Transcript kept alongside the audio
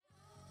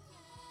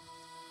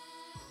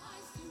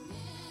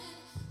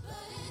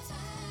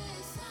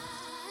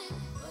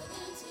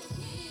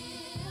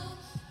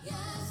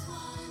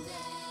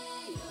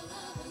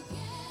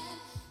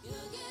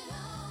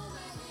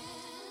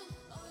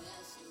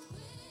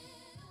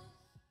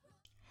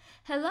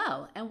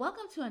Hello, and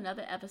welcome to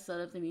another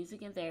episode of the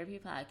Music and Therapy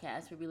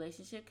Podcast with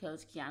relationship coach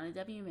Kiana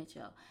W.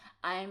 Mitchell.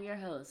 I am your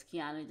host,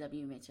 Kiana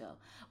W. Mitchell.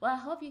 Well, I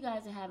hope you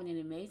guys are having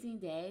an amazing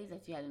day,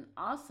 that you had an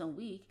awesome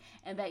week,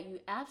 and that you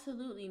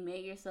absolutely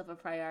made yourself a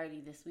priority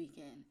this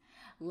weekend.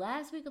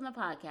 Last week on the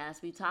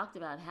podcast, we talked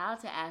about how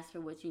to ask for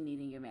what you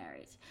need in your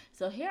marriage.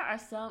 So here are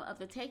some of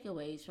the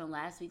takeaways from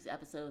last week's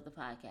episode of the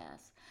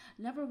podcast.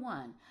 Number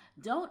one,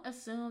 don't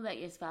assume that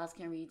your spouse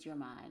can read your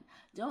mind.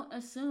 Don't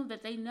assume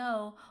that they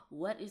know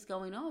what is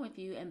going on with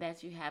you and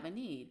that you have a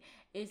need.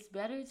 It's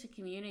better to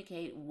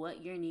communicate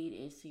what your need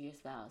is to your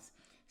spouse.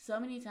 So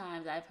many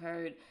times I've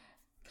heard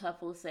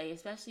couples say,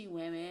 especially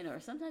women or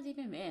sometimes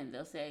even men,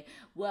 they'll say,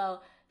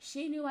 well,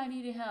 she knew I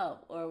needed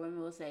help. Or women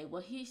will say,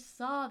 well, he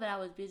saw that I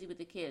was busy with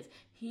the kids.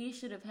 He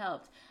should have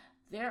helped.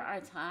 There are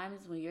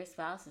times when your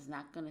spouse is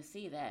not going to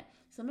see that.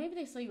 So maybe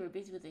they saw you were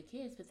busy with the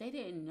kids, but they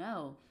didn't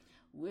know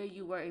where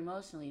you were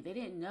emotionally. They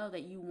didn't know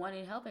that you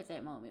wanted help at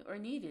that moment or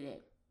needed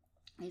it.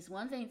 It's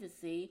one thing to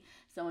see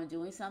someone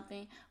doing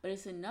something, but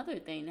it's another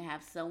thing to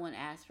have someone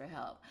ask for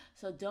help.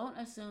 So don't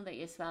assume that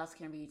your spouse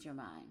can read your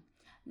mind.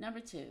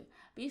 Number two,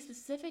 be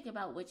specific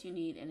about what you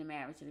need in a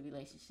marriage or a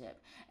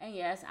relationship. And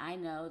yes, I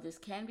know this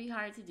can be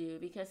hard to do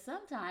because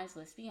sometimes,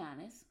 let's be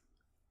honest,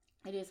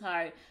 it is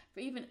hard for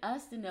even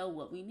us to know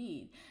what we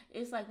need.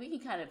 It's like we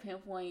can kind of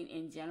pinpoint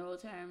in general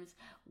terms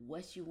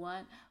what you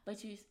want,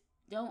 but you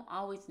don't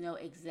always know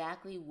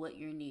exactly what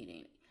you're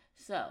needing.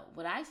 So,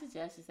 what I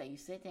suggest is that you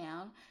sit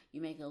down, you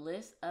make a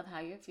list of how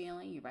you're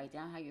feeling, you write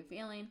down how you're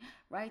feeling,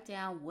 write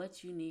down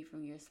what you need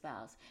from your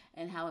spouse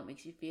and how it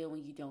makes you feel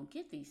when you don't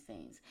get these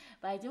things.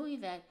 By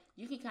doing that,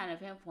 you can kind of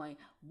pinpoint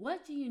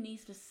what do you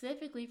need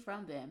specifically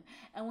from them.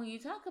 And when you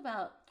talk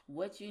about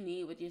what you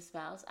need with your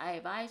spouse, I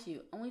advise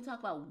you only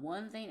talk about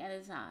one thing at a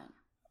time.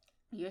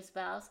 Your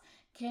spouse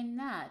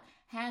cannot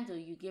handle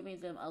you giving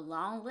them a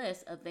long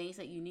list of things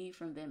that you need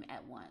from them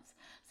at once.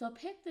 So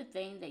pick the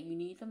thing that you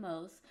need the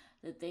most,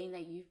 the thing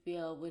that you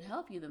feel would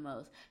help you the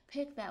most.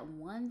 Pick that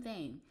one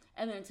thing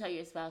and then tell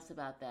your spouse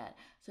about that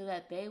so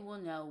that they will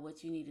know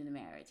what you need in the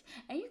marriage.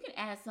 And you can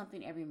add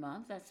something every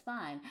month, that's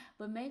fine,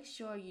 but make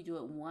sure you do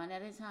it one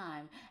at a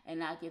time and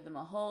not give them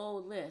a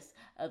whole list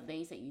of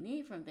things that you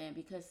need from them,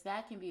 because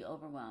that can be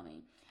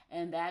overwhelming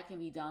and that can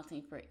be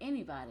daunting for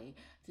anybody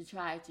to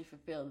try to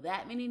fulfill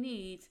that many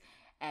needs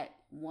at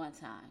one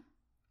time.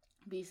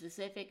 Be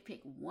specific,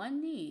 pick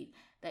one need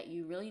that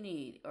you really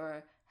need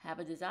or have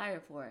a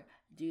desire for.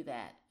 Do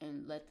that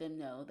and let them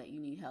know that you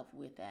need help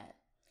with that.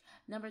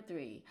 Number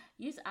three,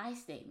 use I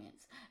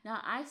statements.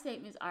 Now, I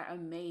statements are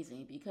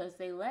amazing because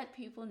they let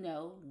people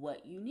know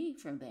what you need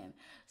from them.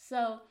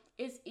 So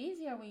it's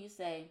easier when you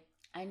say,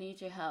 I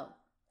need your help.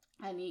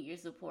 I need your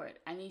support.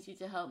 I need you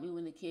to help me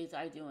when the kids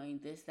are doing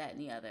this, that,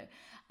 and the other.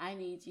 I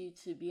need you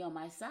to be on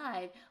my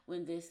side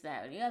when this,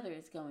 that, or the other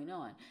is going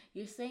on.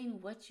 You're saying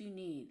what you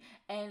need.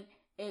 And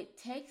it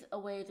takes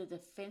away the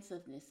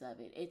defensiveness of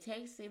it. It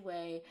takes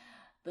away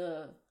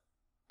the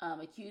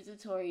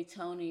accusatory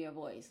tone in your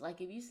voice.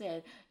 Like if you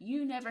said,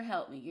 you never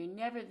help me. You're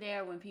never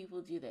there when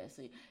people do this.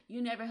 Or,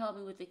 you never help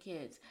me with the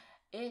kids.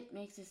 It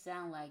makes it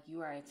sound like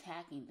you are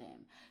attacking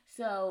them.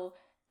 So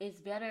it's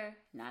better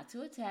not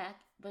to attack,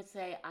 but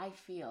say, I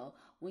feel.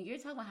 When you're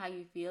talking about how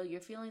you feel,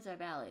 your feelings are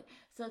valid.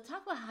 So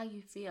talk about how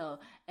you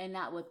feel and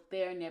not what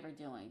they're never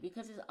doing,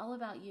 because it's all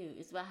about you.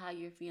 It's about how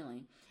you're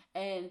feeling.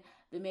 And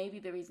maybe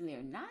the reason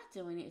they're not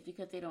doing it is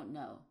because they don't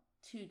know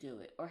to do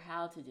it or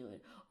how to do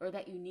it or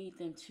that you need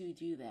them to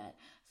do that.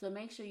 So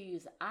make sure you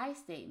use I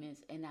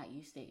statements and not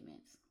you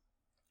statements.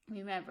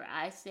 Remember,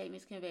 I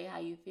statements convey how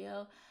you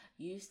feel.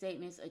 You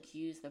statements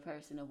accuse the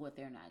person of what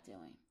they're not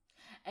doing.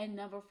 And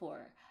number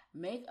four,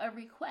 make a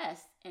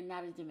request and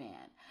not a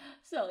demand.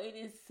 So it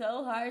is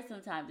so hard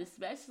sometimes,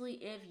 especially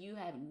if you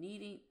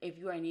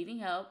are needing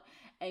help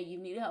and you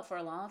need help for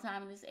a long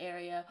time in this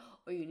area,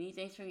 or you need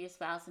things from your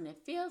spouse and it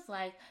feels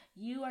like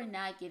you are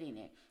not getting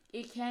it.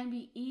 It can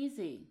be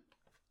easy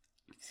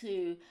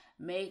to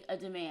make a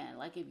demand.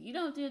 Like if you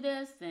don't do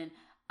this, then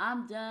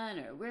I'm done,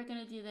 or we're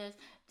going to do this.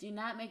 Do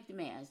not make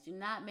demands. Do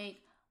not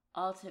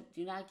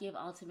give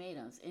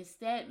ultimatums.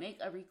 Instead, make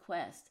a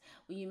request.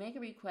 When you make a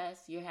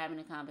request, you're having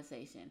a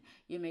conversation.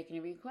 You're making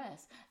a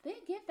request. Then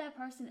give that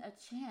person a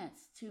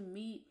chance to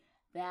meet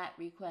that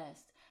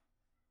request.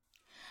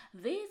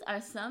 These are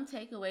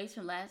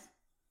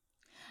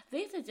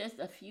just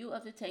a few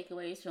of the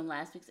takeaways from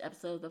last week's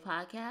episode of the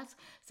podcast.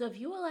 So if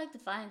you would like to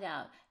find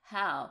out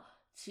how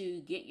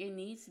to get your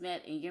needs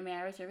met in your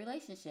marriage or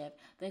relationship,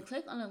 then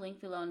click on the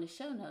link below in the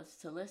show notes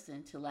to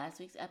listen to last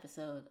week's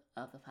episode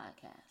of the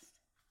podcast.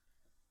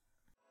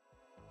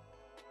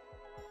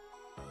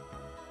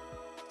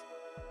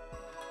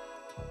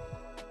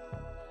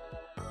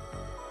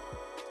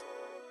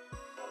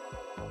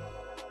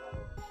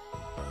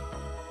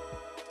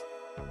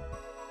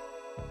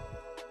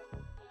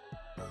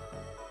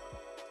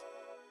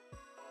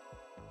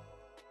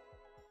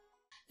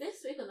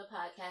 This week on the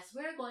podcast,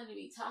 we're going to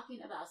be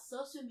talking about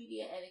social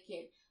media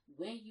etiquette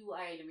when you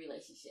are in a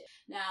relationship.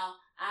 Now,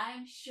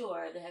 I'm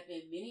sure there have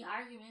been many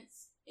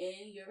arguments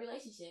in your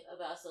relationship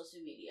about social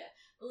media.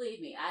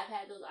 Believe me, I've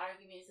had those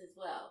arguments as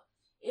well.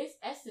 It's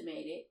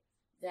estimated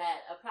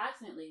that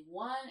approximately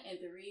 1 in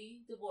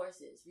 3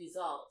 divorces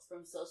result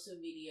from social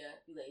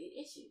media related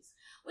issues,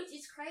 which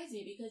is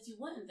crazy because you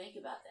wouldn't think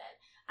about that.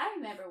 I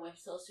remember when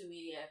social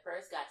media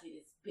first got to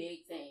this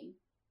big thing.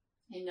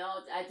 And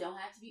no, I don't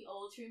have to be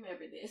old to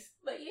remember this,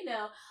 but we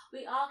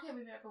all can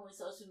remember when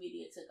social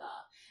media took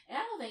off. And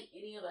I don't think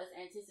any of us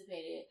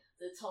anticipated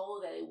the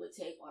toll that it would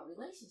take on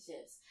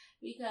relationships,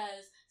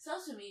 because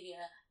social media,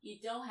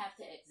 you don't have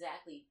to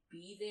exactly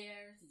be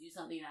there to do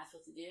something you're not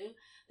supposed to do.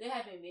 There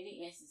have been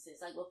many instances,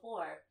 like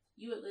before,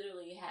 you would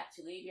literally have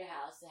to leave your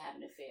house to have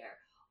an affair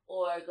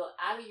or go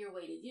out of your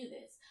way to do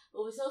this.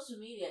 But with social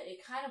media,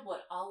 it kind of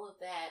brought all of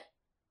that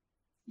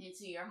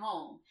into your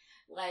home.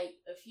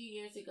 Like a few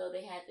years ago,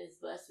 they had this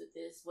bust with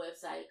this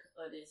website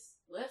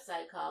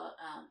called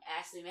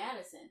Ashley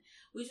Madison,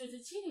 which was a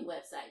cheating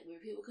website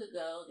where people could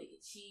go, they could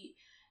cheat,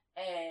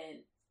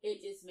 and it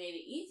just made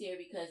it easier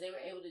because they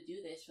were able to do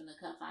this from the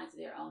confines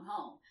of their own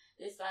home.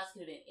 Their spouse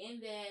could have been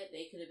in bed,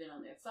 they could have been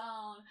on their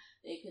phone,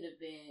 they could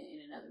have been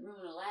in another room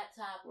on a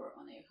laptop or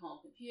on their home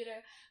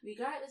computer.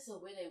 Regardless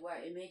of where they were,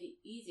 it made it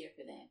easier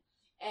for them.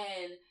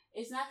 And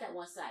it's not that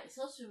one-sided.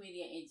 Social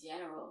media in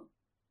general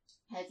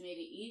has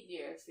made it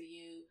easier for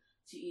you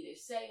to either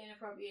say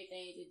inappropriate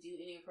things, to do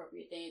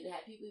inappropriate things, to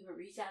have people even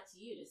reach out to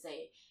you to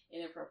say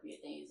inappropriate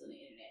things on the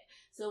internet.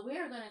 So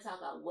we're going to talk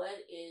about what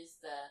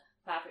is the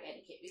proper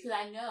etiquette, because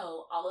I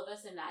know all of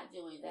us are not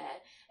doing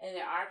that, and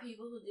there are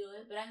people who do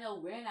it, but I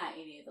know we're not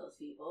any of those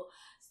people.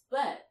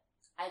 But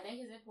I think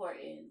it's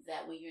important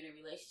that when you're in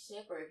a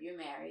relationship or if you're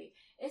married,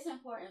 it's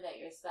important that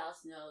your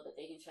spouse know that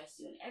they can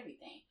trust you in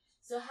everything.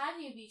 So how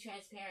do you be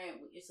transparent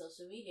with your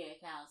social media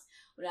accounts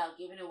without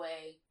giving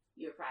away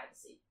your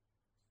privacy?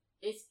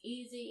 It's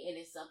easy and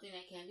it's something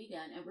that can be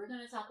done, and we're going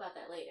to talk about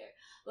that later.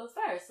 But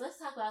first, let's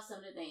talk about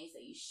some of the things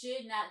that you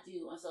should not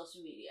do on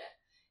social media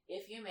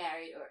if you're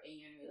married or in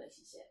your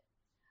relationship.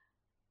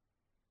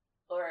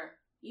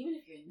 Or even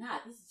if you're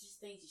not, this is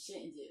just things you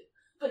shouldn't do.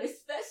 But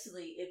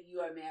especially if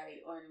you are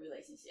married or in a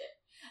relationship.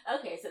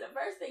 Okay, so the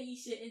first thing you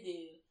shouldn't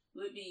do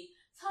would be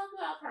talk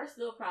about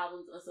personal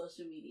problems on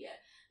social media.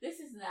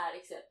 This is not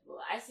acceptable.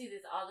 I see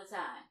this all the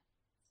time.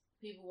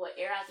 People will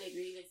air out their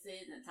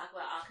grievances and talk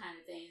about all kinds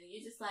of things. And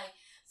you're just like,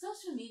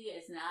 social media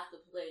is not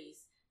the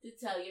place to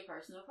tell your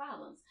personal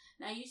problems.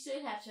 Now, you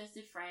should have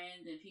trusted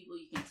friends and people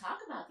you can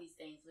talk about these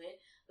things with,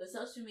 but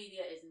social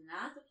media is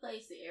not the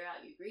place to air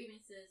out your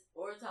grievances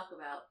or talk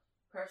about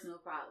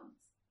personal problems.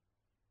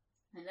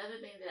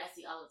 Another thing that I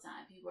see all the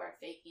time, people are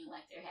faking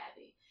like they're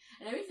happy.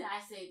 And the reason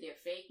I say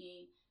they're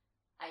faking,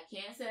 I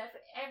can't say that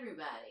for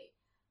everybody,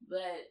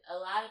 but a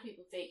lot of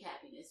people fake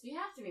happiness. We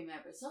have to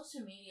remember, social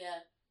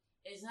media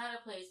is not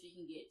a place where you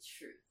can get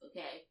truth,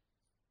 okay?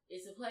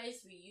 It's a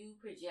place where you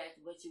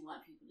project what you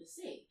want people to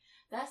see.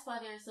 That's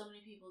why there are so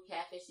many people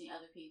catfishing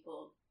other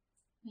people,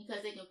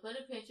 because they can put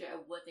a picture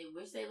of what they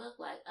wish they looked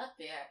like up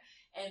there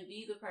and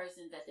be the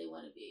person that they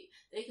want to be.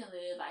 They can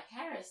live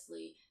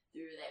vicariously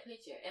through that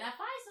picture. And I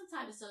find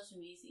sometimes in social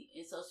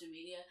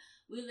media,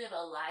 we live a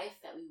life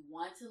that we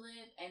want to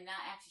live and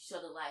not actually show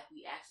the life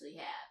we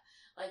actually have.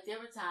 Like there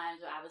were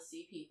times where I would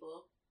see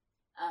people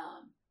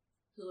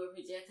who would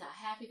project how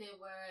happy they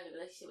were, the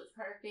relationship was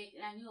perfect,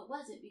 and I knew it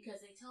wasn't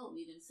because they told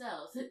me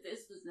themselves that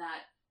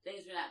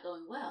things were not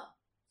going well.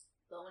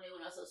 But when they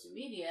went on social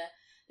media,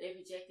 they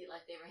projected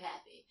like they were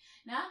happy.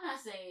 Now, I'm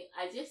not saying,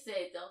 I just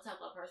said don't talk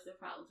about personal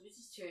problems,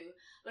 which is true,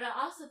 but I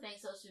also think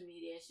social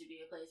media should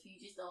be a place where you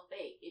just don't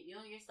fake. If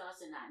you and your spouse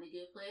are not in a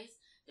good place,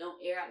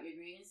 don't air out your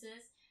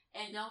grievances,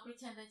 and don't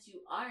pretend that you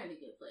are in a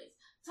good place.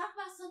 Talk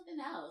about something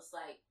else,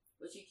 like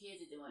what your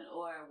kids are doing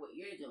or what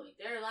you're doing.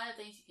 There are a lot of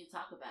things you can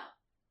talk about,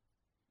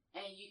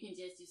 and you can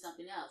just do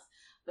something else.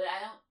 But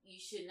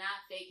you should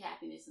not fake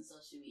happiness on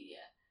social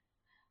media.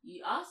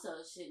 You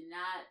also should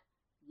not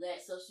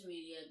let social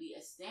media be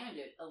a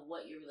standard of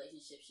what your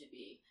relationship should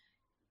be.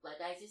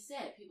 Like I just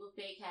said, people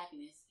fake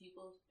happiness.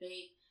 People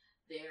fake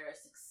their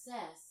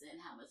success and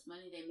how much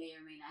money they may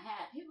or may not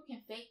have. People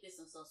can fake this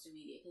on social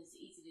media because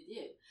it's easy to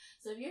do.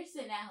 So if you're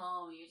sitting at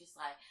home and you're just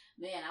like,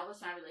 man, I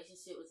wish my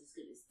relationship was as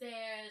good as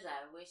theirs.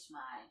 I wish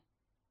I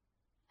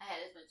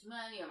had as much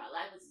money or my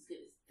life was as good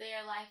as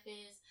their life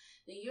is,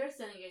 then you're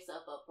setting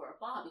yourself up for a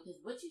fall,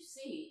 because what you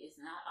see is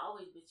not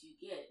always what you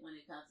get when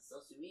it comes to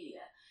social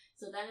media.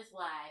 So that is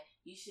why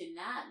you should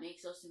not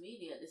make social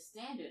media the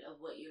standard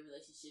of what your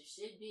relationship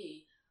should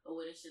be or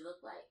what it should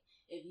look like.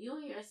 If you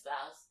and your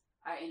spouse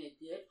are in a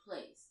good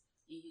place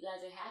and you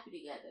guys are happy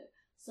together,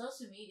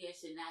 social media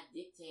should not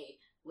dictate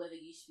whether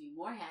you should be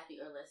more happy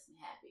or less than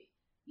happy.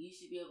 You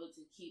should be able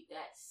to keep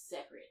that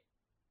separate.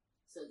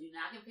 So do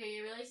not compare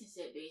your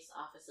relationship based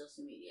off of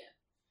social media.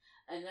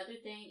 Another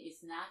thing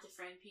is not to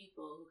friend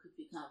people who could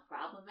become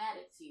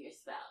problematic to your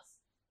spouse.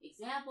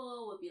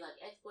 Example would be like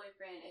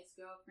ex-boyfriend,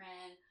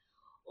 ex-girlfriend,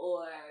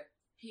 or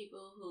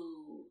people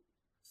who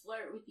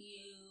flirt with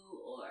you,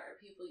 or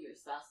people your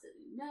spouse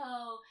doesn't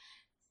know,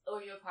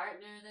 or your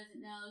partner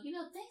doesn't know.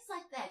 Things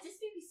like that. Just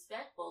be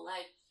respectful.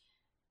 Like,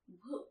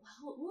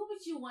 who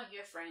would you want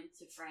your friend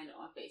to friend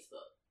on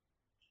Facebook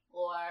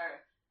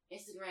or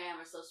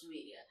Instagram or social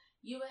media?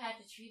 You would have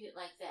to treat it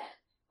like that.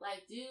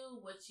 Like, do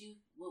what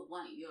you would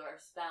want your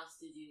spouse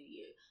to do to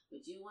you.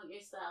 Would you want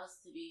your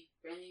spouse to be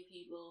friending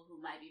people who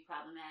might be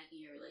problematic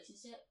in your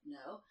relationship?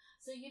 No.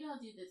 So you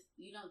don't do this.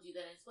 You don't do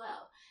that as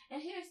well.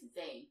 And here's the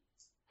thing.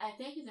 I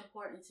think it's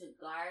important to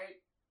guard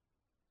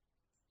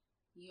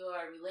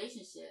your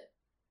relationship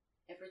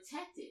and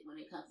protect it when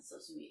it comes to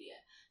social media.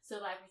 So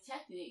by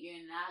protecting it,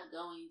 you're not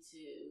going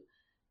to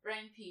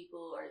friend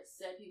people or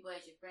accept people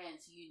as your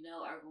friends who you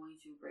know are going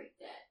to break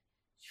that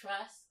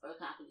trust or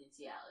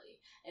confidentiality.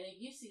 And if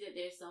you see that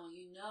there's someone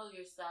you know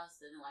your spouse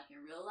doesn't like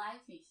in real life,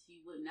 he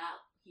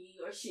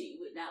or she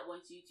would not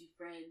want you to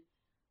friend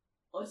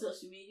on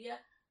social media,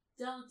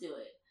 don't do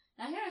it.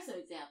 Now here are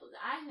some examples.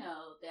 I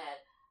know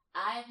that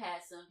I've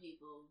had some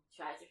people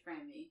try to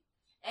friend me,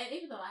 and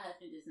even though my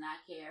husband does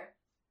not care,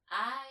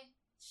 I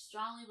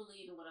strongly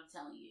believe in what I'm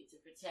telling you to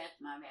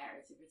protect my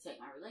marriage, to protect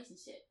my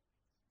relationship.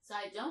 So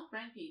I don't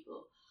friend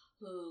people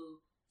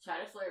who try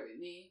to flirt with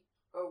me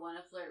or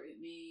want to flirt with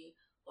me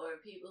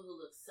or people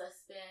who look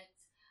suspect.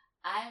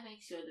 I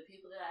make sure the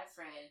people that I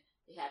friend,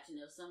 they have to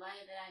know somebody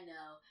that I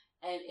know.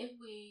 And if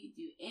we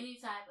do any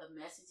type of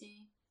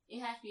messaging, it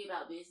has to be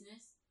about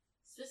business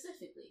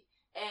specifically.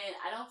 And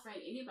I don't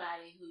friend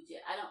anybody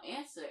I don't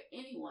answer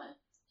anyone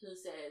who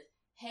says,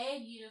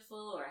 hey,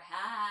 beautiful, or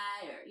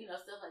hi, or,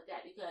 stuff like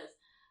that, because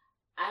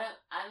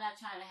I'm not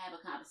trying to have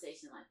a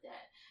conversation like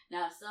that.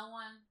 Now, if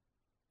someone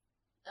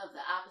of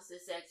the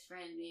opposite sex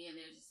friend me and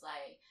they're just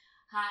like,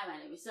 hi,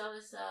 my name is so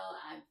and so,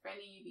 I'm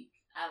friending you,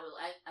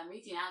 I'm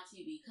reaching out to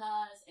you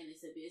because, and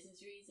it's a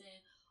business reason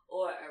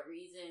or a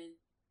reason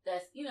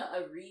that's,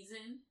 a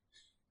reason,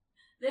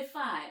 then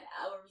fine,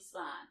 I will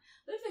respond.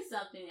 But if it's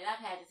something, and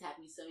I've had this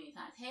happen to me so many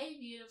times, hey,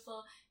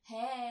 beautiful,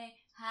 hey,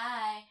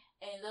 hi,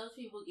 and those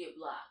people get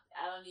blocked.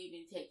 I don't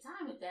even take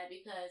time with that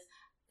because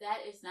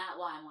that is not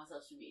why I'm on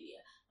social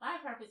media.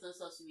 My purpose on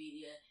social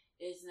media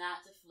is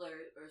not to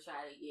flirt or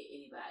try to get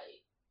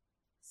anybody.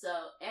 So,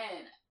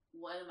 and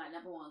one of my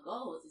number one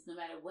goals is no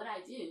matter what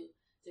I do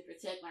to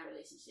protect my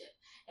relationship.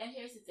 And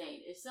here's the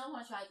thing. If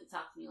someone tried to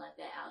talk to me like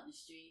that out in the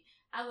street,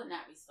 I would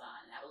not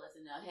respond. I would let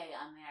them know, hey,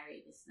 I'm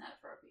married. This is not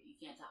appropriate. You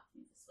can't talk to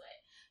me this way.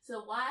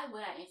 So why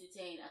would I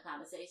entertain a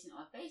conversation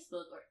on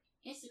Facebook or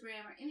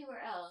Instagram or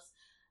anywhere else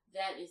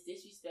that is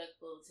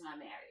disrespectful to my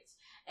marriage?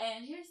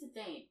 And here's the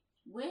thing.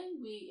 When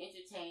we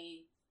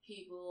entertain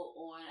people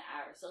on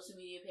our social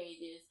media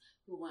pages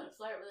who want to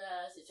flirt with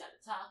us, to try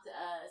to talk to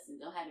us, and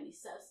don't have any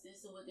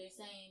substance to what they're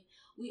saying,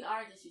 we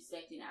are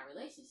disrespecting our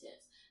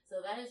relationships. So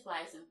that is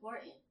why it's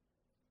important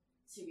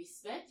to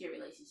respect your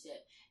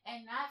relationship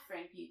and not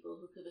friend people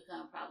who could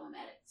become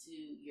problematic to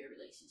your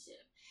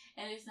relationship.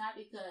 And it's not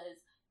because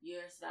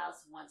your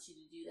spouse wants you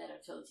to do that or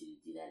told you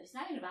to do that. It's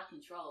not even about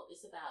control.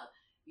 It's about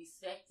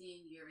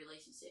respecting your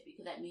relationship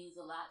because that means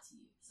a lot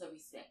to you. So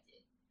respect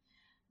it.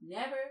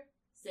 Never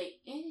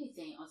say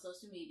anything on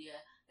social media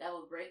that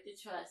will break the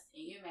trust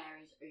in your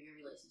marriage or your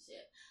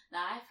relationship.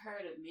 Now, I've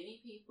heard of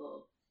many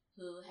people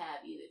who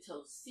have either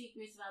told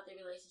secrets about their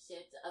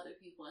relationship to other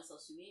people on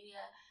social media.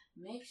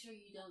 Make sure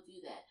you don't do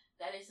that.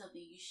 That is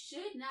something you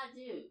should not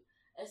do,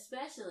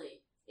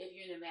 especially if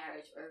you're in a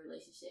marriage or a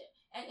relationship.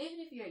 And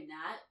even if you're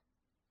not,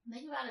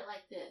 think about it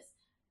like this.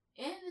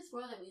 In this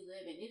world that we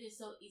live in, it is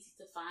so easy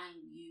to find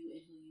you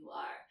and who you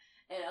are.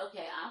 And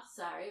okay, I'm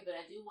sorry, but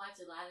I do watch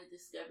a lot of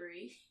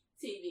Discovery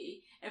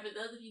TV. And for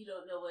those of you who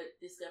don't know what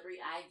Discovery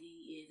ID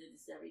is or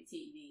Discovery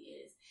TV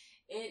is,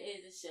 it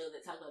is a show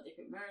that talks about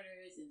different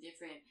murders and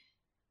different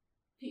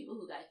people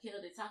who got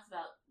killed. It talks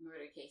about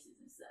murder cases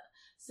and stuff.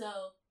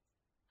 So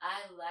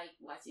I like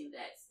watching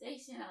that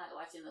station. I like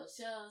watching those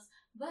shows.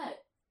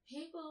 But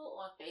people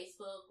on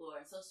Facebook or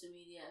on social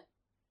media,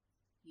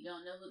 you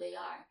don't know who they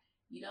are.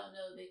 You don't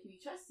know if they can be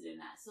trusted or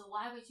not. So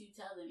why would you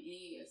tell them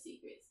any of your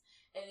secrets?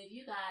 And if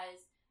you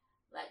guys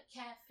like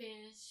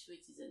Catfish,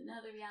 which is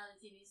another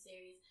reality TV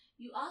series,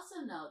 you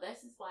also know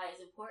this is why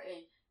it's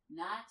important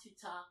not to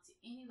talk to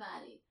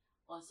anybody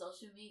on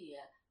social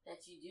media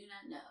that you do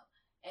not know.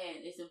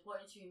 And it's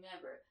important to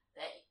remember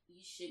that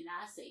you should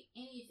not say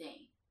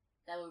anything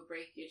that will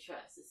break your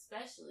trust,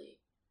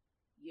 especially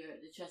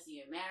the trust in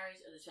your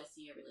marriage or the trust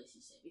in your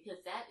relationship,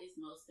 because that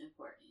is most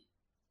important.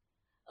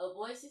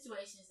 Avoid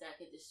situations that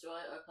could destroy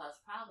or cause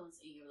problems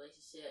in your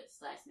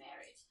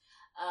relationship/marriage.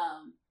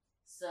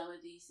 Some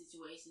of these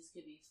situations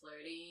could be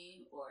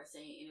flirting or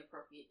saying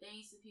inappropriate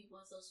things to people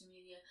on social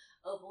media.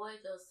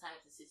 Avoid those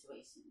types of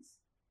situations.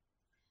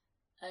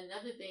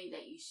 Another thing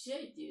that you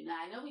should do,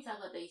 now I know we talk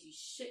about things you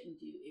shouldn't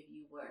do if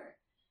you're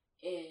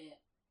in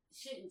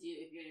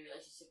a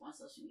relationship on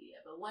social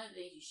media, but one of the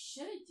things you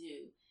should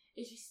do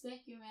is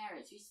respect your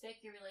marriage,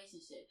 respect your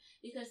relationship,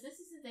 because this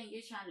is the thing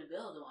you're trying to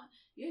build on.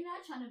 You're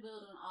not trying to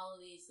build on all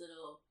of these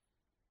little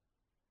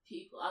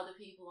people, other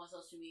people on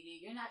social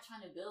media. You're not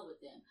trying to build with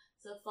them.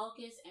 So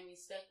focus and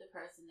respect the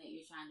person that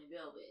you're trying to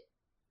build with.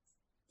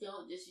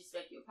 Don't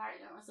disrespect your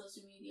partner on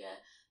social media.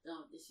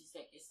 Don't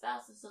disrespect your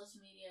spouse on social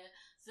media.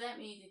 So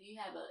that means if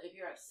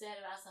you're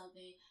upset about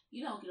something,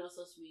 you don't get on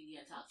social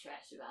media and talk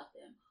trash about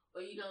them,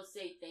 or you don't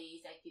say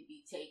things that could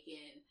be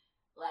taken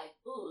like,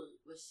 "Ooh,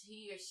 was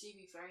he or she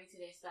referring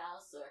to their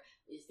spouse, or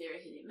is there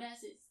a hidden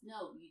message?"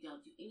 No, you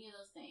don't do any of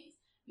those things.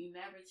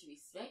 Remember to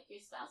respect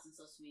your spouse on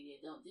social media.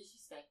 Don't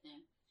disrespect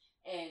them,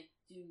 and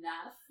do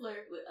not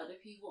flirt with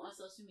other people on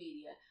social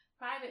media,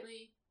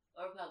 privately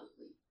or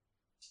publicly.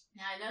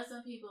 Now, I know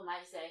some people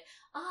might say,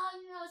 "Oh,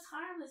 it's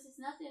harmless. It's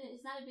nothing.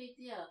 It's not a big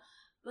deal."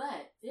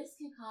 But this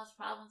can cause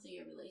problems in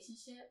your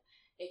relationship.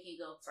 It can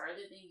go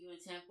further than you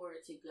intend for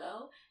it to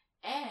go.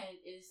 And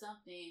it is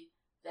something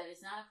that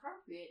is not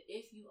appropriate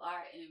if you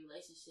are in a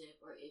relationship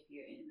or if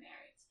you're in a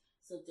marriage.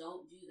 So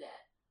don't do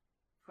that,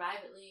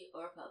 privately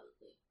or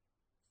publicly,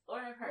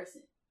 or in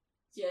person.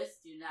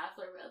 Just do not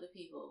flirt with other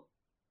people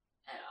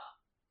at all.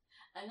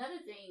 Another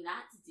thing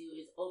not to do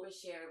is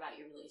overshare about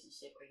your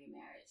relationship or your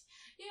marriage.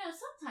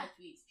 Sometimes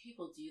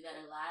people do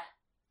that a lot.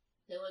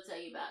 They will tell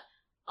you about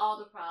all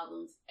the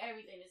problems,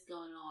 everything that's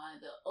going on.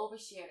 They'll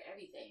overshare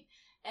everything.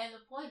 And the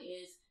point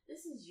is,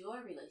 this is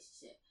your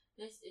relationship.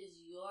 This is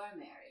your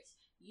marriage.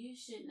 You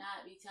should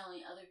not be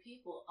telling other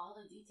people all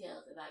the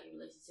details about your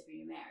relationship or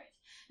your marriage.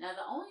 Now,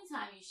 the only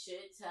time you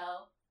should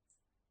tell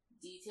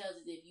details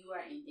is if you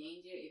are in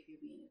danger, if you're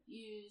being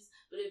abused.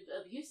 But if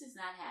abuse is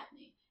not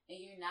happening and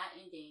you're not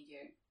in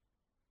danger,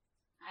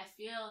 I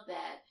feel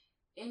that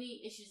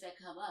any issues that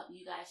come up,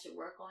 you guys should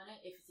work on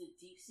it. If it's a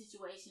deep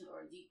situation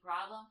or a deep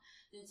problem,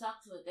 then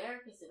talk to a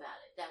therapist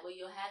about it. That way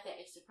you'll have that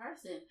extra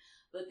person,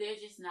 but they're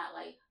just not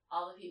like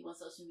all the people on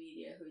social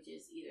media who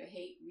just either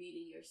hate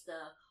reading your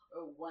stuff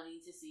or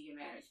wanting to see your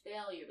marriage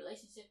fail or your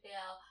relationship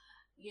fail.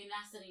 You're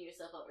not setting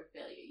yourself up for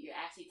failure. You're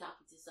actually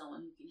talking to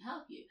someone who can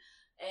help you.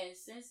 And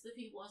since the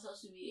people on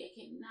social media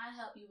cannot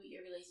help you with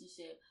your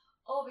relationship,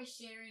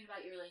 oversharing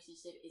about your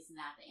relationship is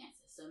not the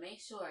answer. So make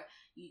sure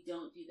you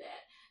don't do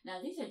that. Now,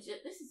 this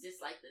is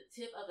just like the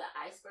tip of the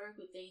iceberg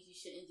with things you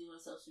shouldn't do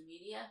on social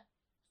media.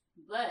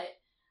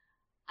 But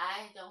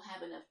I don't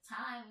have enough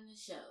time in the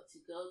show to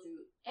go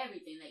through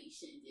everything that you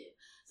shouldn't do.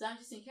 So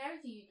I'm just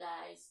encouraging you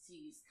guys to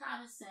use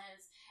common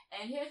sense.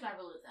 And here's my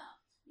rule of thumb.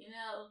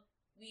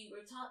 We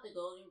were taught the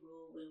golden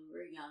rule when we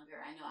were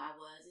younger. I know I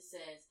was. It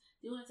says,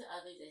 do unto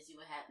others as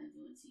you would have them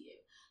do unto you.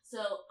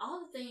 So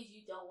all the things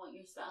you don't want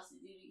your spouse to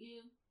do to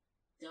you,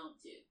 don't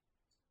do.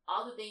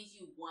 All the things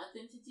you want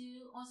them to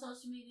do on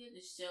social media to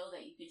show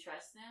that you can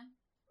trust them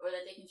or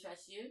that they can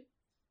trust you,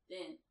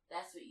 then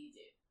that's what you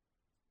do.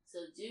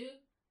 So do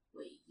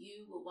what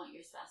you would want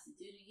your spouse to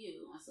do to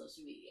you on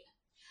social media.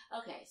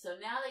 Okay, so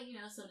now that you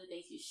know some of the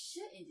things you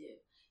shouldn't do,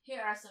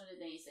 here are some of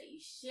the things that you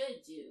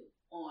should do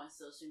on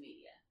social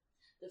media.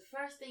 The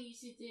first thing you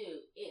should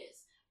do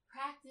is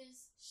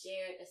practice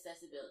shared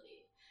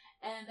accessibility.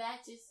 And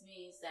that just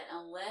means that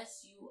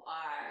unless you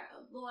are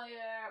a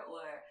lawyer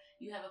or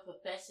you have a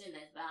profession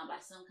that's bound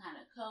by some kind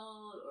of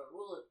code or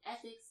rule of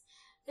ethics,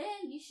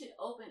 then you should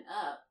open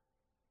up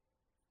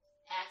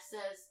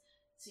access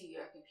to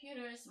your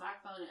computer,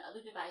 smartphone, and other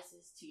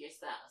devices to your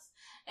spouse.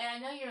 And I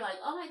know you're like,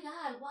 "Oh my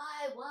God,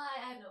 why?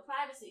 I have no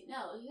privacy."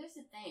 No, here's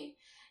the thing.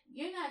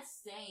 You're not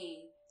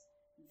saying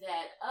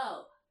that,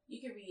 "Oh,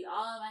 you can read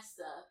all of my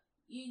stuff."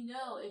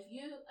 If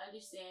you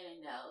understand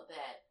and know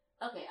that,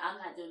 okay, I'm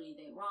not doing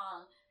anything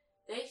wrong,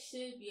 they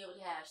should be able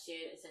to have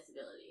shared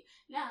accessibility.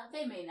 Now,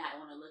 they may not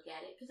want to look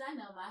at it, because I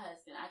know my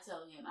husband, I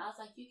told him, I was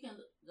like, "You can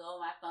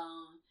go on my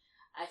phone."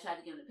 I tried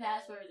to give him the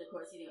passwords. Of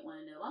course, he didn't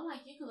want to know. I'm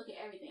like, "You can look at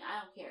everything.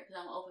 I don't care, because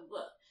I'm an open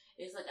book."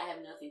 It's like I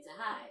have nothing to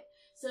hide.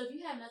 So if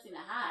you have nothing to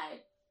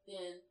hide,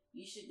 then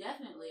you should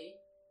definitely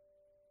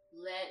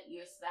let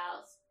your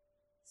spouse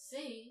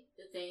see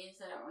the things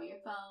that are on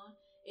your phone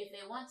if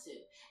they want to.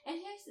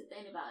 And here's the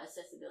thing about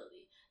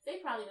accessibility. They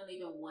probably don't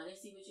even want to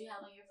see what you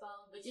have on your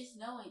phone, but just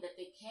knowing that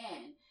they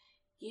can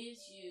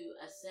gives you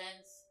a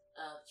sense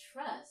of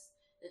trust,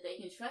 that they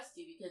can trust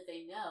you because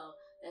they know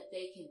that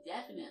they can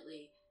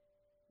definitely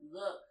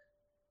look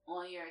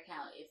on your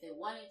account if they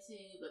wanted to,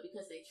 but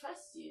because they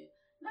trust you,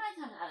 9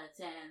 times out of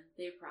 10,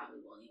 they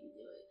probably won't even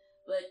do it.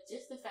 But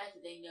just the fact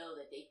that they know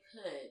that they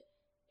could,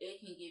 it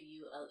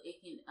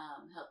can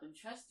help them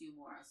trust you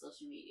more on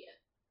social media.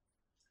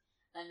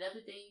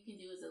 Another thing you can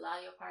do is allow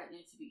your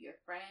partner to be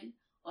your friend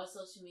on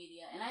social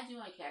media. And I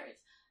do encourage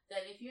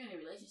that if you're in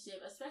a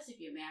relationship, especially if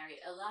you're married,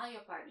 allow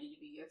your partner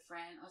to be your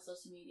friend on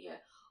social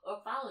media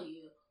or follow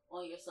you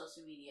on your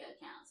social media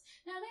accounts.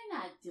 Now, they're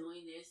not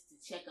doing this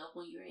to check up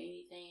on you or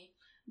anything,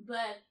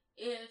 but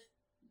if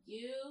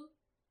you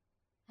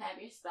have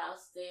your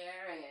spouse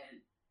there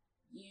and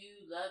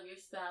you love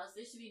your spouse,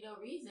 there should be no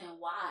reason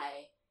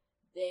why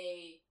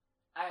they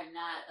are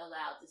not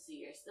allowed to see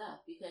your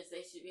stuff, because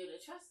they should be able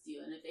to trust you.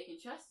 And if they can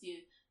trust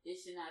you,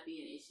 this should not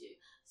be an issue.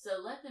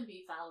 So let them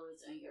be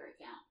followers on your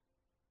account.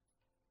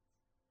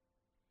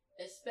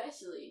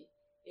 Especially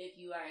if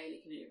you are in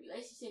a committed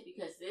relationship,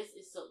 because this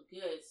is so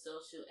good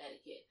social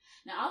etiquette.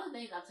 Now, all the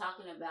things I'm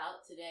talking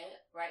about today,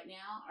 right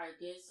now, are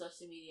good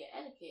social media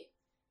etiquette.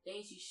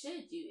 Things you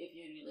should do if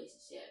you're in a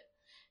relationship.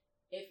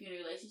 If you're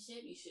in a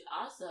relationship, you should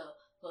also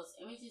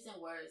post images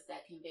and words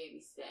that convey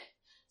respect.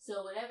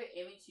 So whatever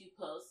image you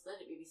post,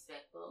 let it be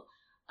respectful.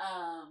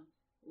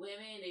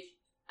 Women, if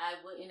I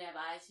wouldn't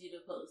advise you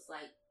to post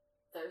like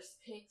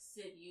thirst pics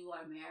if you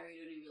are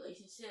married or in a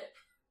relationship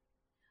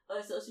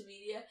on social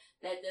media.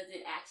 That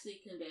doesn't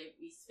actually convey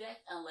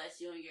respect unless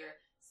you and your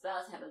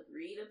spouse have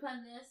agreed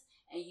upon this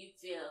and you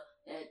feel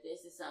that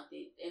this is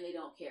something and they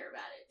don't care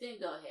about it. Then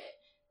go ahead.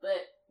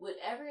 But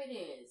whatever it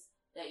is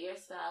that your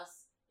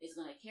spouse is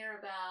going to care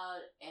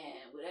about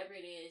and whatever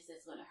it is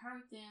that's going to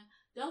hurt them,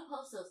 don't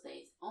post those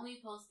things.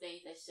 Only post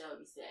things that show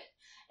respect.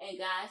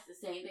 And guys, the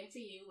same thing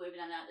for you.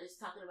 Women, I'm not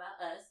just talking about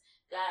us.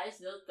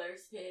 Guys, no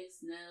thirst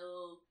pics,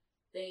 no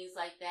things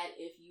like that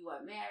if you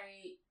are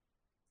married,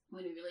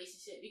 in a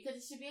relationship, because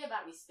it should be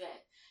about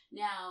respect.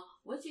 Now,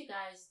 what you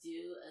guys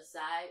do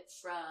aside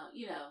from,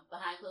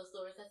 behind closed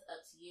doors, that's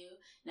up to you.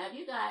 Now, if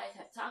you guys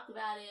have talked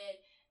about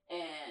it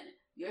and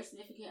your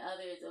significant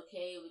other is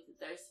okay with the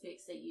thirst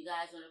pics that you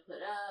guys want to put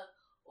up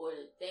or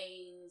the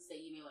things that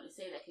you may want to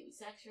say that could be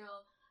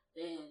sexual,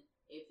 then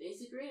if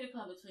it's agreed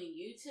upon between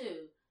you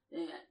two,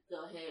 then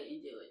go ahead and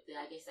do it. Then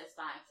I guess that's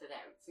fine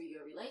for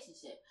your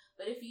relationship.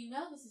 But if you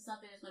know this is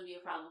something that's going to be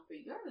a problem for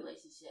your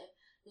relationship,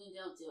 then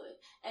don't do it.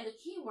 And the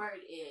key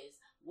word is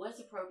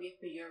what's appropriate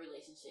for your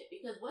relationship.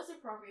 Because what's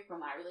appropriate for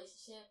my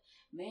relationship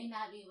may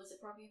not be what's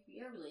appropriate for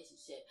your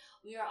relationship.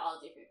 We are all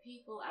different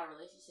people. Our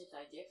relationships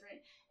are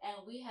different.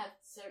 And we have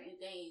certain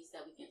things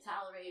that we can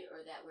tolerate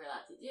or that we're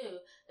allowed to do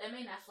that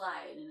may not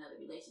fly in another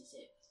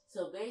relationship.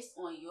 So based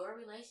on your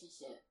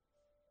relationship,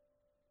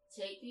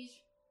 take these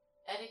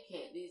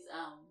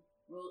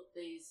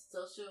these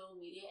social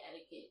media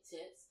etiquette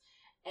tips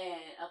and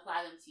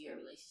apply them to your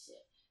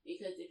relationship.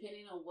 Because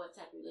depending on what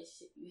type of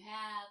relationship you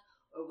have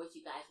or what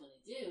you guys want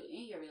to do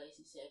in your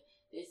relationship,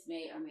 this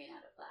may or may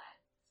not apply.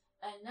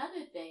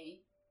 Another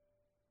thing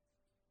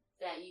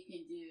that you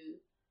can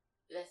do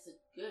that's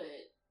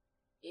good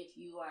if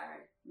you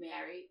are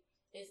married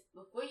is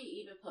before you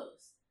even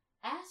post,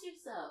 ask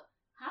yourself,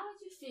 how would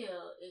you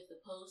feel if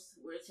the post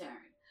were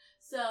turned?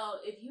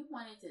 So if you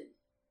wanted to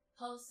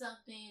post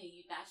something and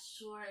you're not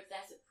sure if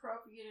that's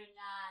appropriate or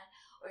not,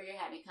 or you're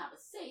having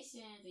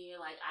conversations and you're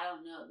like, I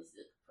don't know if this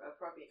is an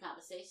appropriate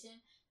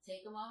conversation,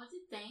 take a moment to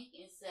think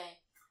and say,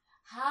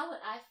 how would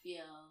I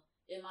feel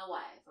if my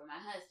wife or my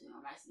husband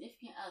or my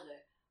significant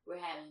other were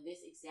having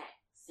this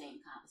exact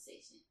same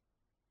conversation?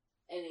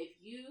 And if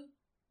you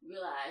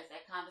realize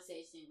that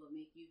conversation will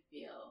make you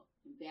feel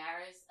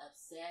embarrassed,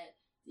 upset,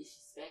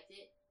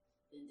 disrespected,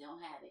 then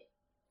don't have it.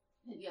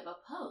 If you have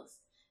a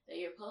post that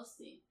you're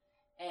posting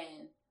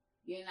and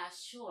you're not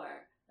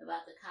sure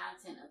about the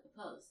content of the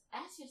post,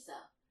 ask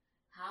yourself,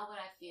 how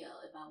would I feel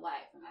if my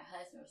wife or my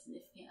husband or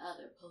significant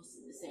other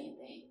posted the same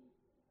thing?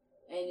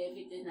 And if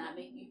it did not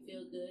make you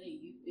feel good and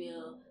you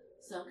feel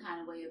some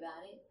kind of way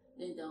about it,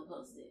 then don't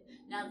post it.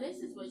 Now, this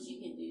is what you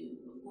can do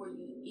before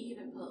you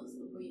even post,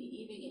 before you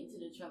even get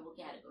into the trouble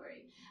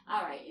category.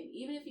 All right, and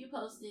even if you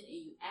post it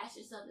and you ask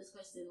yourself this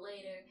question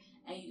later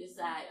and you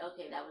decide,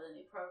 okay, that was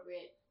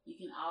inappropriate, you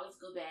can always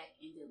go back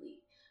and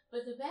delete.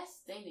 But the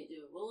best thing to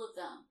do, rule of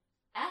thumb,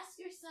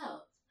 ask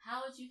yourself,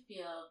 how would you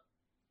feel?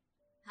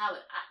 How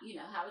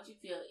would you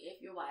feel if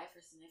your wife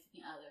or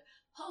significant other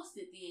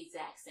posted the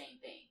exact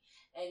same thing?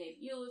 And if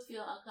you would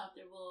feel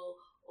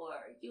uncomfortable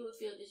or you would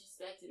feel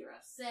disrespected or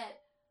upset,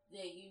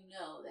 then you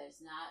know that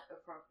it's not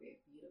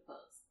appropriate for you to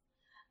post.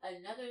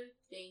 Another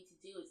thing to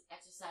do is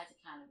exercise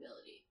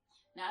accountability.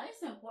 Now,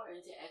 it's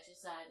important to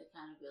exercise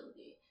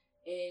accountability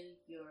in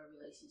your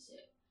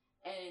relationship.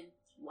 And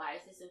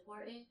why is this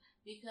important?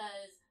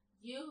 Because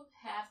you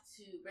have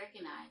to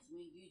recognize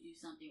when you do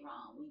something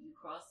wrong, when you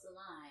cross the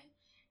line,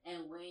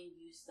 and when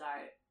you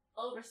start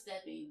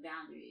overstepping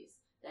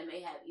boundaries that may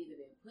have either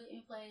been put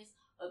in place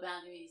or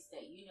boundaries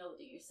that you know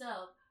within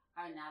yourself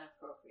are not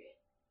appropriate.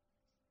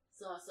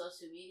 So on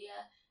social media,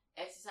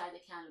 exercise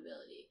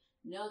accountability.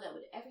 Know that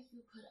whatever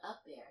you put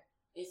up there,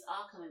 it's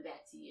all coming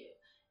back to you.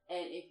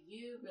 And if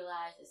you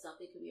realize that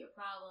something could be a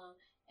problem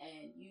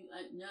and you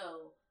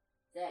know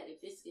that if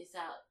this gets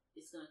out,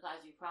 it's going to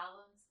cause you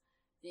problems,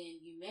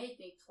 then you may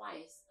think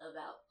twice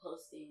about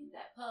posting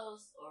that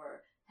post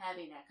or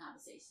having that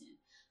conversation.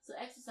 So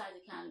exercise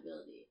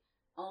accountability.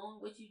 Own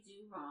what you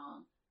do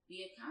wrong.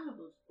 Be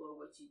accountable for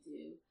what you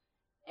do.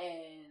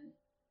 And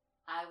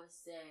I would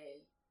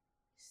say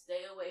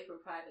stay away from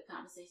private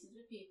conversations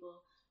with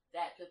people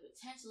that could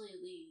potentially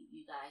lead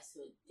you guys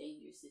to a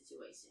dangerous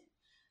situation.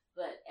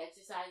 But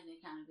exercising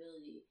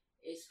accountability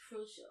is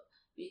crucial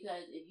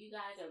because if you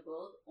guys are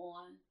both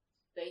on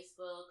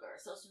Facebook or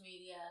social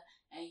media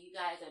and you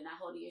guys are not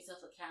holding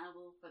yourself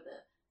accountable for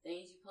the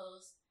things you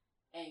post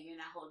and you're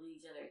not holding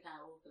each other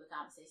accountable for the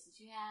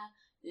conversations you have,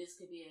 this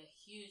could be a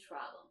huge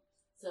problem.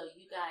 So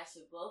you guys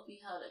should both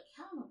be held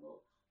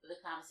accountable for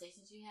the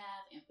conversations you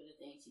have and for the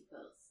things you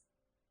post.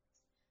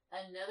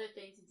 Another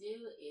thing to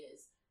do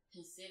is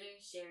consider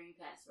sharing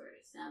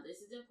passwords. Now,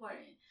 this is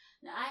important.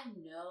 Now, I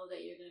know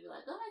that you're going to be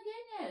like, oh my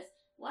goodness,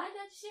 why did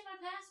you share my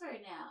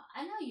password now?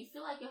 I know you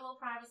feel like your whole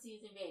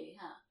privacy is invaded,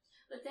 huh?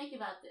 But think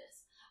about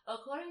this.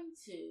 According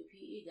to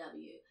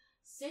PEW,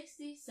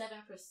 67%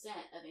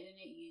 of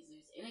internet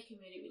users in a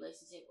committed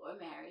relationship or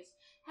marriage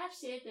have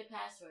shared their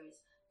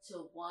passwords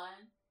to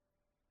one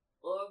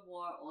or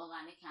more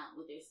online account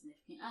with their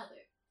significant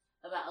other.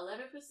 About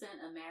 11%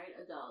 of married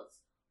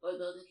adults or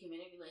those in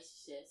committed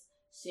relationships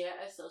share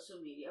a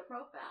social media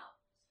profile.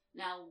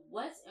 Now,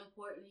 what's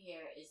important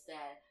here is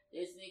that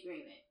there's an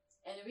agreement.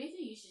 And the reason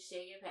you should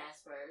share your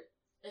password,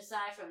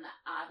 aside from the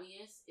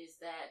obvious,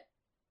 is that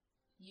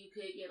you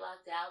could get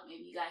locked out.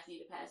 Maybe you guys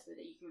need a password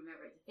that you can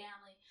remember as a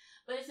family.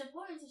 But it's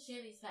important to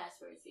share these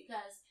passwords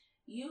because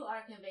you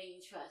are conveying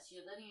trust.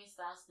 You're letting your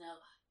spouse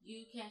know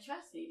you can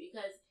trust me,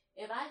 because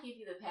if I give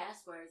you the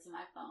password to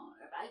my phone,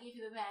 or if I give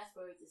you the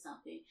password to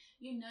something,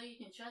 you know you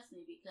can trust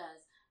me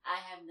because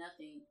I have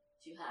nothing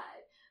to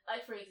hide.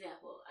 Like, for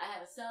example, I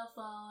have a cell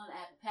phone, I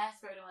have a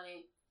password on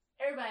it.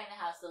 Everybody in the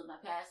house knows my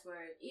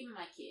password, even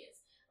my kids.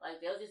 Like,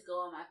 they'll just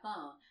go on my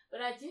phone. But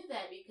I do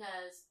that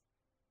because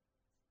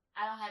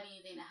I don't have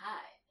anything to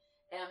hide.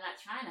 And I'm not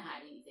trying to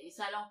hide anything.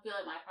 So I don't feel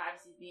like my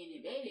privacy is being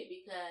invaded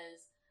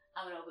because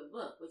I'm an open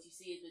book. What you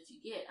see is what you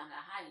get. I'm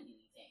not hiding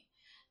anything.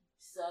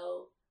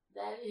 So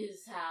that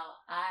is how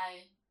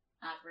I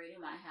operate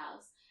in my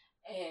house.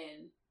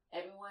 And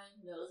everyone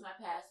knows my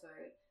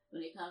password.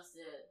 When it comes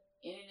to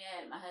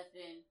internet, my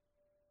husband,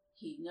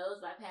 he knows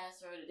my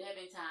password. There have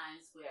been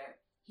times where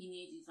he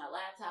needs to use my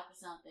laptop or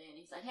something. And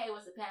he's like, hey,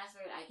 what's the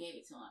password? I gave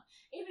it to him.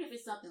 Even if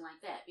it's something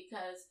like that.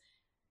 Because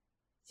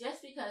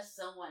just because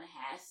someone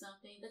has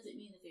something doesn't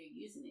mean that they're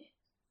using it.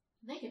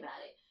 Think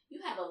about it.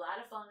 You have a lot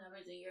of phone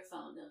numbers in your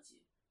phone, don't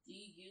you? Do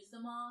you use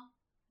them all?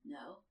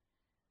 No.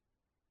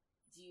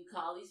 Do you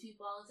call these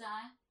people all the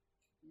time?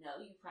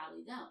 No, you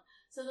probably don't.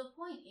 So the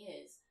point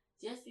is,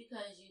 just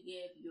because you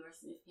give your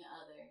significant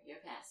other your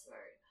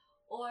password,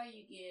 or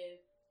you give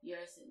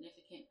your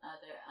significant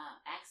other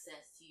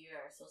access to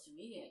your social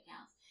media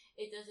accounts,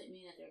 it doesn't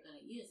mean that they're going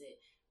to use it.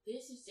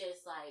 This is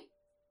just like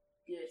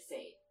good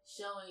faith,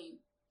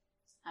 showing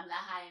I'm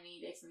not hiding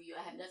anything from you.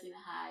 I have nothing to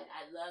hide.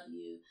 I love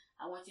you.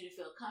 I want you to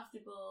feel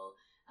comfortable.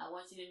 I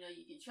want you to know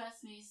you can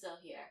trust me. So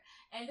here.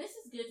 And this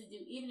is good to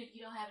do even if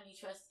you don't have any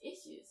trust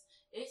issues.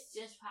 It's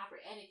just proper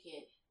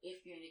etiquette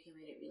if you're in a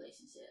committed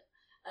relationship.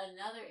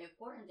 Another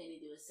important thing to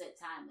do is set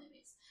time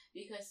limits,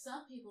 because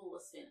some people will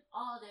spend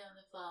all day on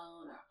the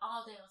phone or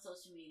all day on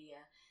social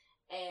media,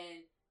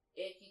 and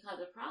it can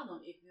cause a problem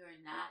if you're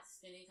not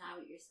spending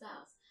time with your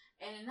spouse.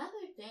 And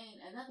another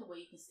way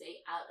you can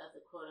stay out of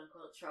the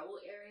quote-unquote trouble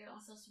area on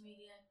social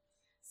media,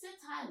 set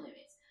time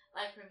limits.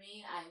 Like for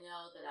me, I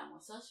know that I'm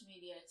on social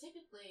media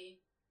typically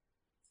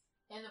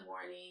in the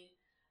morning.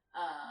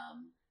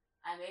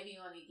 I may be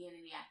on it again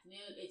in the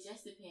afternoon. It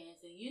just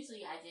depends. And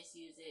usually I just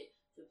use it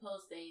to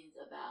post things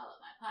about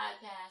my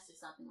podcast or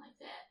something like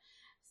that.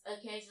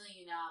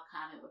 Occasionally, I'll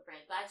comment with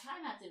friends, but I try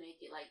not to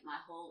make it like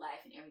my whole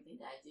life and everything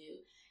that I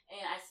do.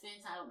 And I spend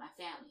time with my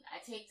family.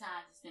 I take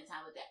time to spend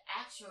time with the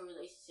actual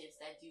relationships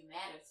that do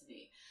matter to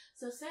me.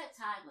 So set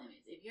time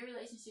limits. If your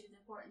relationship is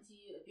important to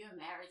you, if your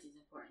marriage is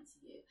important to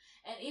you,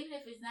 and even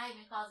if it's not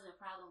even causing a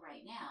problem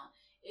right now,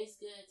 it's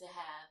good to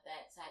have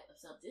that type of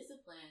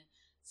self-discipline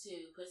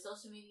to put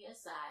social media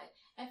aside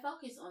and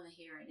focus on the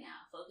here and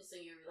now. Focus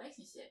on your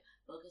relationship.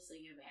 Focus on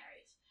your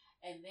marriage.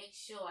 And make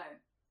sure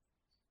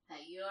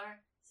that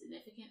your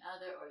significant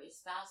other or your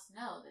spouse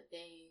know that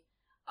they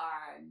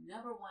are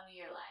number one in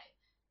your life,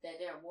 that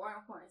they're more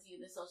important to you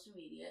than social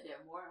media,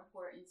 they're more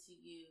important to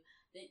you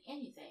than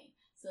anything.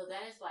 So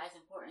that is why it's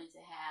important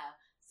to have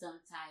some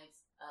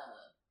types of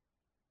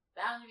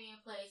boundary in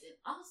place, and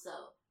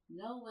also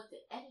know what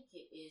the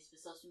etiquette is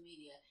for social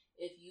media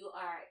if you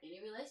are in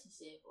a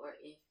relationship or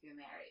if you're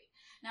married.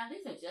 Now,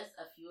 these are just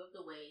a few of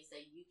the ways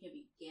that you can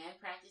begin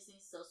practicing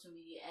social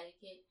media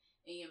etiquette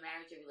in your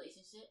marriage or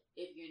relationship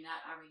if you're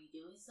not already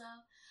doing so.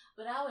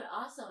 But I would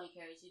also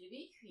encourage you to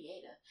be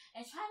creative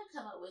and try to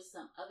come up with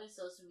some other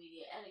social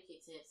media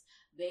etiquette tips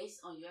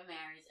based on your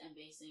marriage and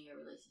based on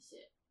your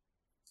relationship.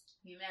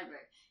 Remember,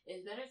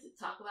 it's better to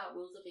talk about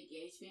rules of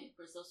engagement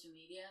for social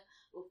media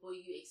before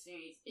you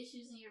experience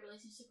issues in your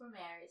relationship or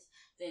marriage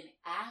than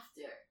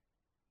after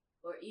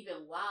or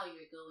even while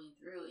you're going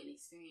through and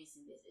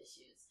experiencing these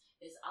issues.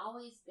 It's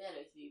always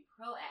better to be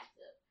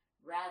proactive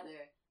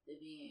rather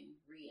than being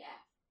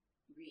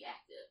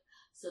reactive.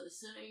 So the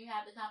sooner you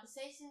have the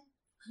conversation,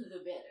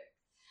 the better.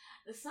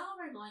 The song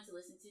we're going to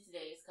listen to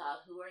today is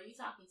called Who Are You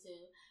Talking To?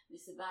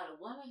 It's about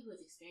a woman who is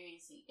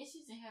experiencing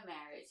issues in her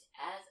marriage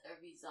as a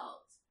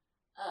result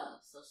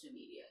of social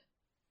media.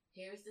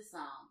 Here's the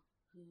song,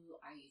 Who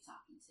Are You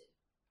Talking To?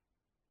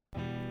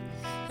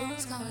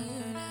 Who's calling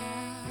you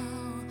now?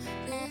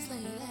 This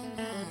late at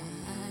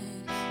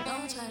night.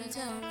 Don't try to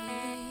tell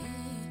me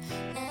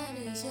that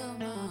is your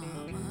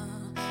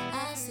mama.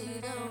 I see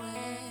the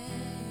way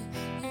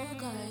you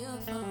got your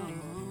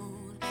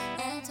phone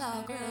and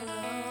talk real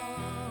low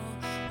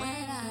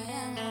when I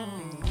am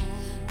home.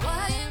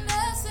 Why you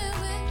messing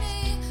with me?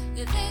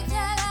 You think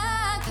that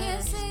I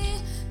can't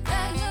see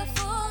that you're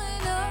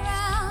fooling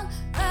around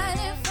right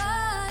in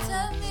front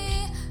of me?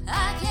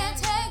 I can't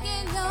take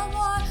it no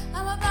more.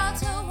 I'm about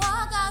to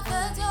walk out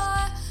the door.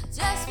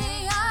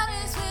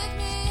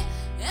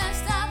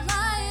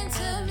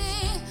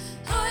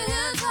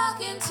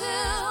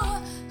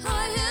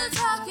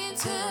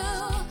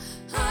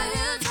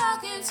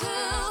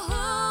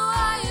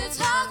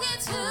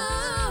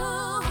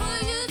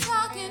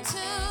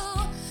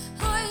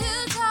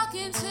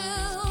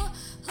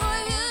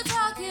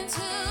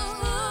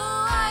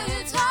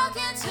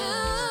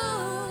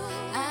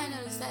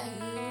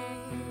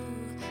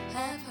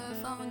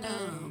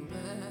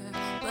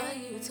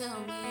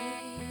 tell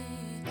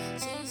me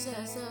she's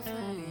just a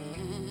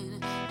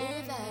friend.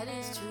 If that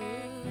is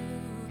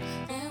true,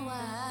 then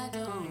why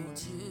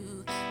don't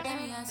you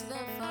let me answer the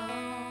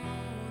phone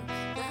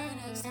the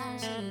next time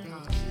she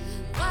calls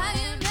you? Why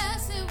you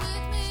messing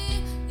with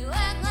me? You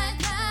act like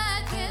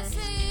I can't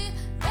see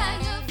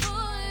that you're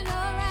fooling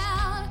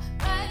around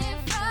right in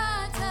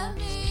front of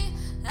me.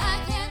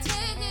 I can't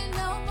take it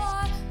no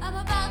more. I'm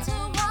about to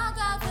walk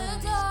out the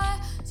door.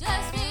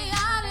 Just be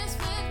honest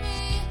with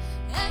me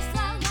and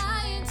stop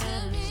lying to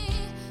me.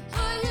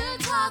 Who you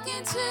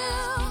talking to?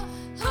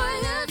 Who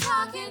you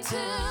talking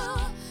to?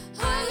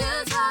 Who you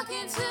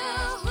talking to?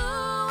 Who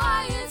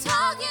are you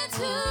talking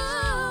to?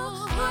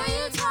 Who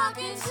you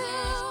talking to?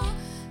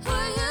 Who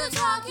you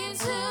talking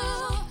to?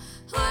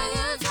 Who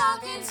you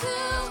talking to?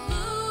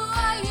 Who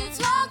are you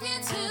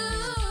talking to?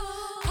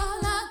 I'm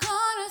not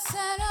gonna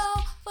settle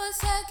for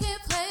second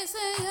place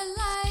in your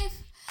life.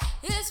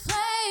 It's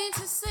plain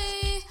to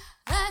see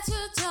that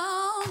you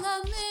don't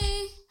love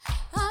me.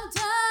 I'm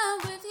done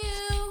with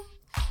you,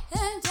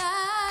 and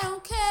I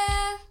don't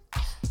care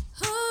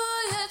who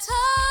you're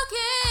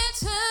talking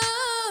to.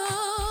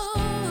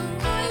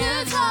 Who you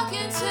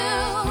talking to?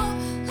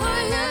 Who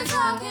you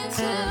talking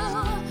to?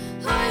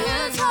 Who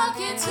you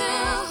talking to?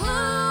 Who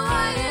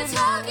are you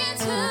talking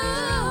to? Who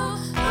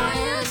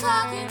you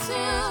talking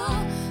to?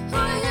 Who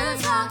you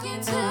talking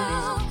to?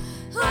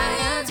 Who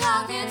you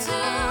talking to?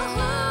 Who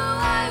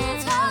are you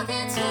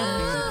talking to?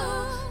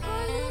 Who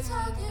you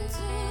talking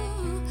to?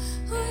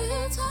 Who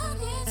you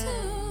talking to?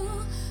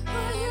 Who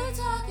you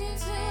talking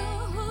to?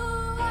 Who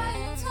are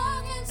you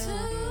talking to?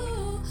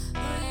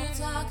 Who you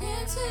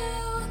talking to?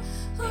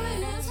 Who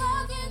you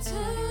talking to?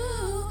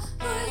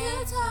 Who you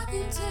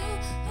talking to?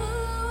 Who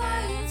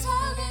are you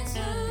talking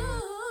to?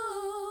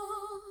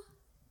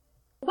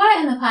 Before I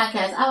end the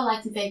podcast, I would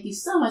like to thank you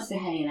so much for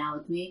hanging out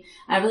with me.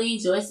 I really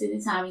enjoy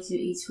spending time with you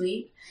each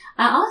week.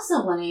 I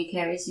also want to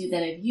encourage you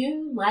that if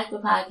you like the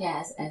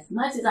podcast as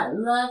much as I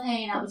love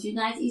hanging out with you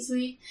guys each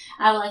week,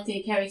 I would like to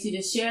encourage you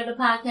to share the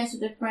podcast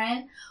with a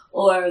friend,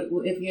 or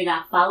if you're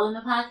not following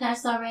the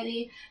podcast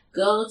already,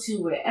 go to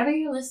wherever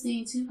you're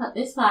listening to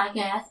this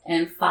podcast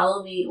and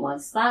follow me on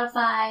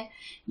Spotify.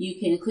 You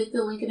can click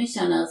the link in the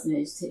show notes and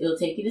it'll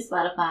take you to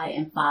Spotify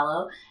and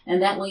follow,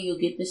 and that way you'll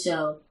get the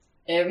show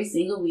every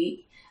single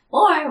week.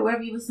 Or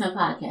wherever you listen to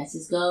podcasts,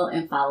 just go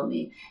and follow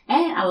me.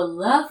 And I would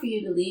love for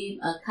you to leave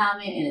a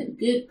comment and a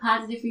good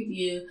positive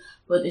review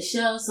for the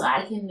show so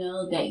I can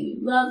know that you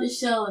love the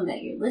show and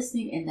that you're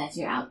listening and that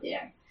you're out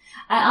there.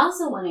 I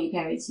also want to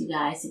encourage you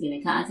guys to get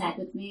in contact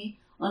with me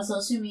on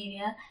social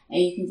media,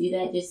 and you can do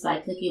that just by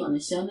clicking on the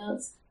show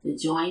notes to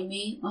join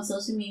me on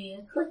social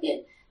media. Click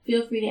it.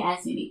 Feel free to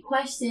ask me any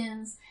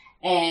questions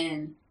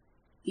and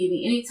give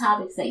me any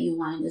topics that you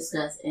want to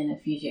discuss in a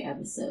future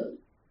episode.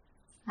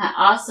 I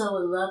also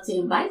would love to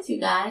invite you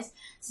guys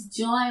to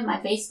join my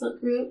Facebook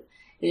group.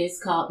 It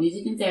is called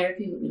Music and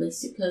Therapy with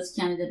Relationship Coach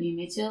Kiana W.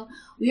 Mitchell.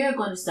 We are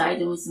going to start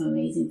doing some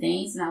amazing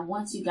things, and I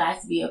want you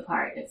guys to be a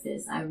part of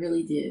this. I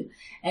really do.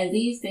 And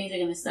these things are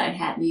going to start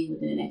happening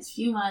within the next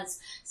few months.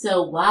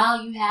 So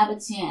while you have a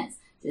chance,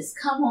 just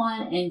come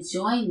on and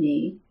join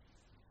me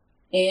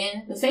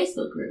in the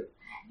Facebook group.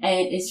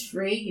 And it's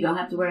free. You don't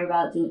have to worry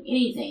about doing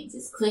anything.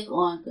 Just click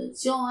on the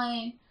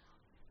join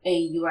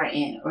and you are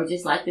in, or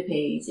just like the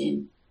page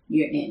and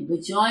you're in.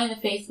 But join the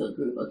Facebook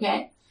group,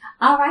 okay?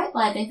 All right,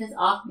 well, I think that's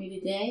all for me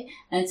today.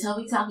 Until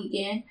we talk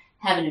again,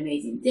 have an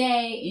amazing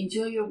day,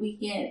 enjoy your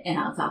weekend, and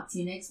I'll talk to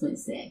you next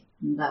Wednesday.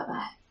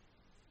 Bye-bye.